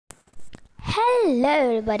Hello,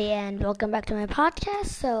 everybody, and welcome back to my podcast.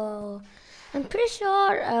 So, I'm pretty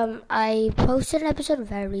sure I posted an episode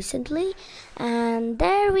very recently, and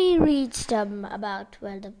there we reached about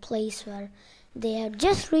the place where they had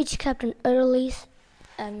just reached Captain Early's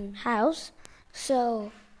house.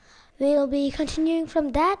 So, we'll be continuing from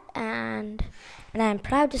that, and I'm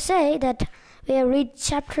proud to say that we have reached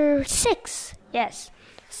chapter 6. Yes.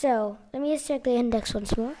 So, let me just check the index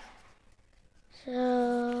once more.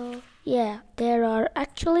 So, yeah, there are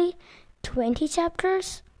actually 20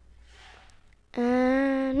 chapters.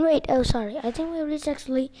 And wait, sorry, I think we reached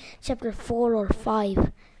actually chapter 4 or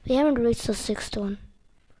 5. We haven't reached the 6th one.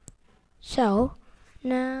 So,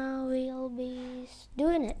 now we'll be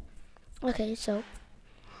doing it. Okay, so,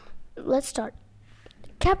 let's start.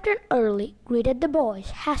 Captain Early greeted the boys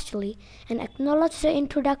hastily and acknowledged the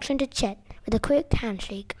introduction to Chet with a quick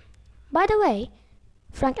handshake. By the way,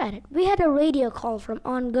 Frank added, we had a radio call from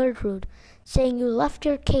Aunt Gertrude saying you left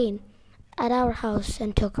your cane at our house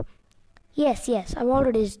and took. Yes, I've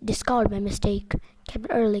already discovered my mistake,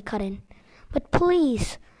 Captain Early cut in. But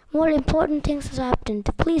please, more important things have happened.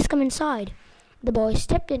 Please come inside. The boys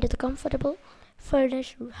stepped into the comfortable,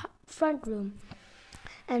 furnished front room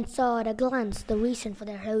and saw at a glance the reason for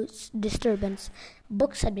their host's disturbance.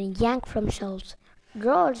 Books had been yanked from shelves.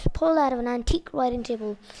 Drawers pulled out of an antique writing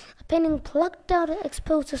table, a painting plucked out to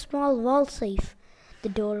expose a small wall safe, the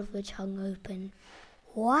door of which hung open.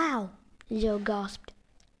 Wow, Joe gasped.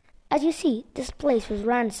 As you see, this place was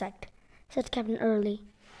ransacked, said Captain Early.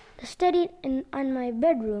 The study and my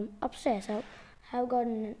bedroom upstairs have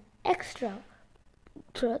gotten an extra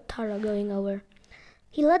thorough going over.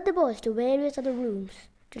 He led the boys to various other rooms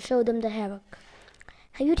to show them the havoc.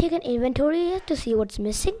 Have you taken inventory yet to see what's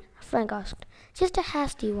missing? Frank asked. Just a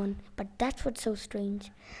hasty one, but that's what's so strange.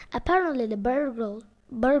 Apparently the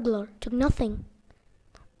burglar took nothing.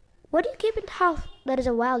 What do you keep in the house that is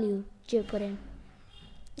of value? Joe put in.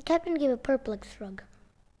 The captain gave a perplexed shrug.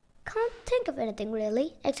 Can't think of anything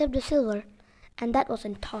really, except the silver. And that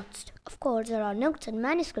wasn't touched. Of course, there are notes and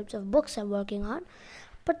manuscripts of books I'm working on,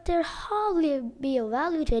 but they'll hardly be of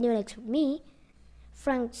value to anyone except me,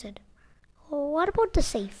 Frank said. What about the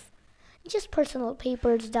safe? Just personal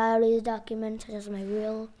papers, diaries, documents such as my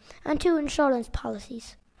will, and 2 insurance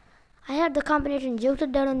policies. I had the combination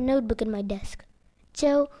jotted down in a notebook in my desk.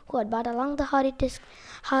 Joe, who had brought along the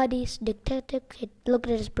Hardy's detective kit,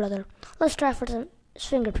 looked at his brother. Let's try for some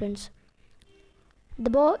fingerprints.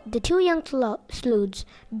 The 2 young sleuths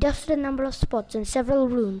dusted a number of spots in several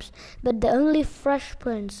rooms, but the only fresh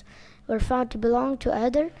prints were found to belong to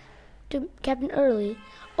either to Captain Early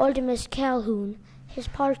or to Miss Calhoun, his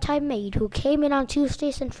part-time maid who came in on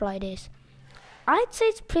Tuesdays and Fridays. I'd say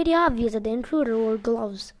it's pretty obvious that the intruder wore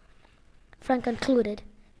gloves, Frank concluded.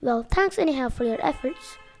 Well, thanks anyhow for your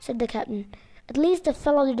efforts, said the captain. At least the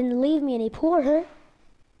fellow didn't leave me any poorer.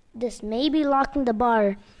 This may be locking the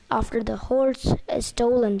bar after the horse is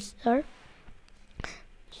stolen, sir,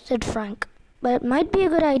 said Frank. But it might be a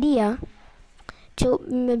good idea to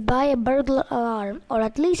buy a burglar alarm or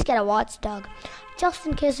at least get a watchdog, just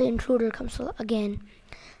in case the intruder comes again.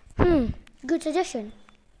 Good suggestion,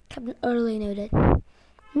 Captain Early noted.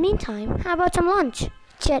 Meantime, how about some lunch?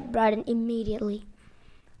 Chet brightened immediately.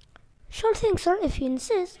 Sure thing, sir, if you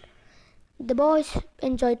insist. The boys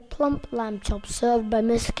enjoyed plump lamb chops served by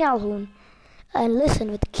Miss Calhoun and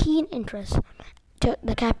listened with keen interest to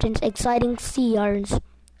the captain's exciting sea yarns.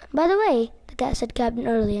 By the way, said Captain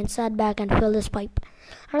Early and sat back and filled his pipe.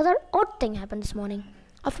 A rather odd thing happened this morning.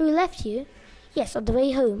 After we left you, yes, on the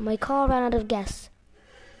way home, my car ran out of gas.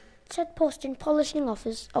 Chet paused in polishing off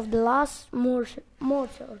the last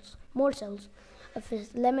morsels of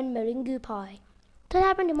his lemon meringue pie. That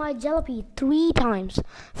happened to my jalopy 3 times.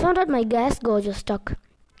 Found out my gas gauge was stuck.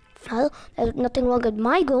 Well, there's nothing wrong with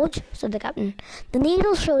my gauge, said the captain. The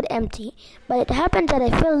needle showed empty, but it happened that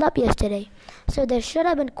I filled up yesterday, so there should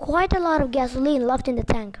have been quite a lot of gasoline left in the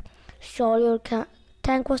tank. Sure your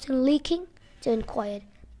tank wasn't leaking? Joe inquired.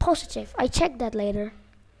 Positive. I checked that later.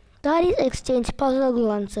 The Hardys exchanged puzzled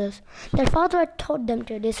glances. Their father had taught them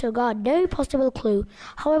to disregard no possible clue,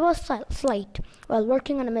 however slight, while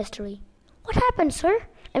working on a mystery. What happened, sir?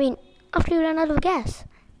 After you ran out of gas?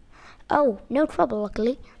 Oh, no trouble,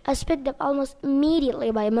 luckily. I was picked up almost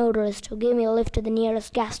immediately by a motorist who gave me a lift to the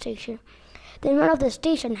nearest gas station. Then one of the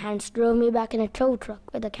station hands drove me back in a tow truck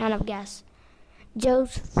with a can of gas.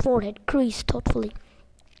 Joe's forehead creased thoughtfully.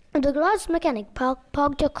 The garage mechanic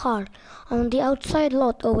parked your car on the outside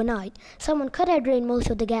lot overnight. Someone could have drained most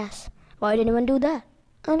of the gas. Why did anyone do that?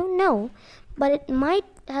 I don't know, but it might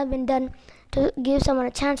have been done to give someone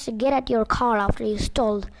a chance to get at your car after you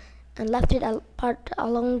stalled and left it parked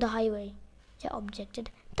along the highway. Jack objected.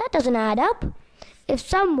 That doesn't add up. If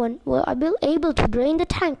someone were able to drain the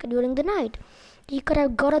tank during the night, he could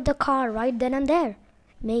have got at the car right then and there.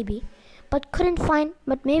 Maybe. But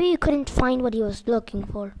maybe you couldn't find what he was looking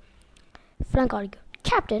for. Frank argued.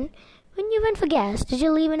 Captain, when you went for gas, did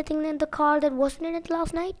you leave anything in the car that wasn't in it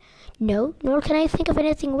last night? No, nor can I think of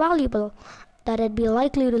anything valuable that I'd be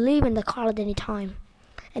likely to leave in the car at any time.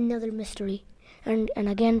 Another mystery. And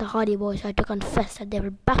again the Hardy boys had to confess that they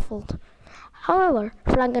were baffled. However,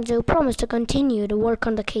 Frank and Joe promised to continue to work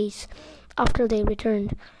on the case after they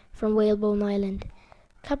returned from Whalebone Island.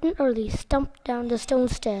 Captain Early stumped down the stone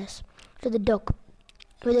stairs to the dock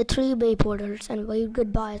with the 3 bay porters and waved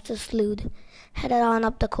goodbye as the sleuth headed on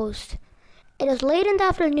up the coast. It was late in the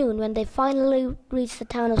afternoon when they finally reached the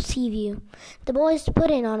town of Seaview. The boys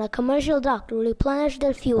put in on a commercial dock to replenish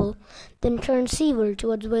their fuel, then turned seaward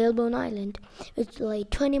towards Whalebone Island, which lay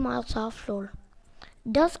 20 miles offshore.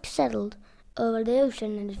 Dusk settled over the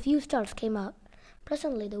ocean and a few stars came out.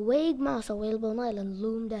 Presently, the vague mass of Whalebone Island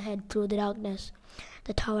loomed ahead through the darkness.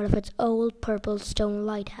 The tower of its old purple stone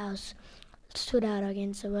lighthouse stood out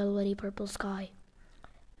against the velvety purple sky.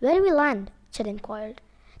 Where do we land? Chet inquired.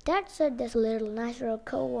 Dad said there's a little natural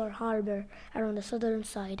cove or harbor around the southern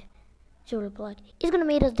side, Joe replied. He's going to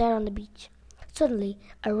meet us there on the beach. Suddenly,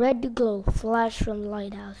 a red glow flashed from the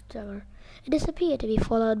lighthouse tower. It disappeared to be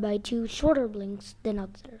followed by 2 shorter blinks than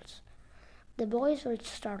others. The boys were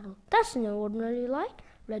startled. That's no ordinary light.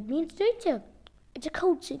 Red means danger. It's a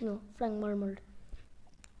code signal, Frank murmured.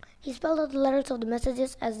 He spelled out the letters of the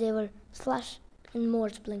messages as they were flashed in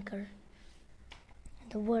Morse blinker.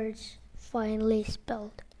 And the words finally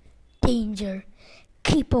spelled. Danger.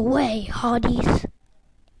 Keep away, Hardies.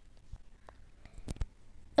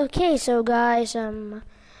 Okay, so guys,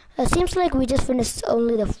 it seems like we just finished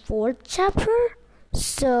only the 4th chapter.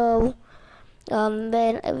 So,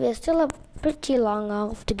 then we still have pretty long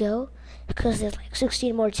off to go because there's like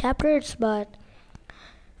 16 more chapters, but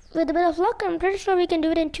with a bit of luck, I'm pretty sure we can do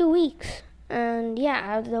it in 2 weeks. And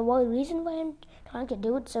yeah, the reason why I'm trying to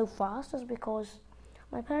do it so fast is because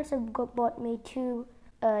my parents have bought me 22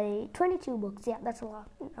 books. Yeah, that's a lot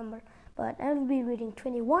number. But I will be reading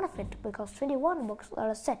 21 of it because 21 books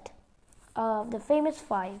are a set of the famous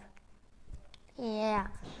 5. Yeah,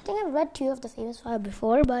 I think I've read 2 of the famous 5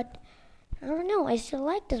 before, but I don't know, I still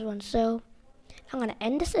like this one. So I'm going to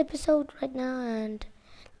end this episode right now and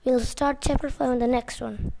we'll start chapter 5 on the next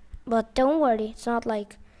one. But don't worry, it's not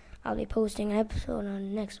like I'll be posting an episode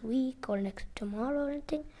on next week or next tomorrow or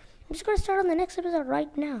anything. I'm just going to start on the next episode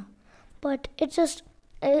right now. But it's just,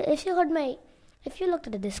 if you looked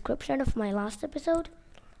at the description of my last episode,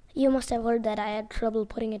 you must have heard that I had trouble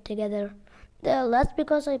putting it together. That's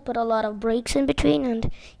because I put a lot of breaks in between,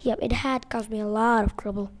 and yeah, it had caused me a lot of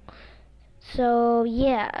trouble. So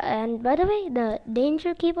yeah, and by the way, the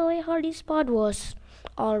Danger Keep Away Hardy spot was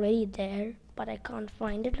already there, but I can't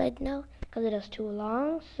find it right now because it is too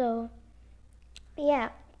long. So yeah,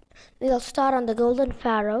 we'll start on the Golden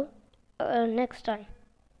Pharaoh next time.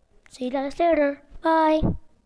 See you guys later. Bye.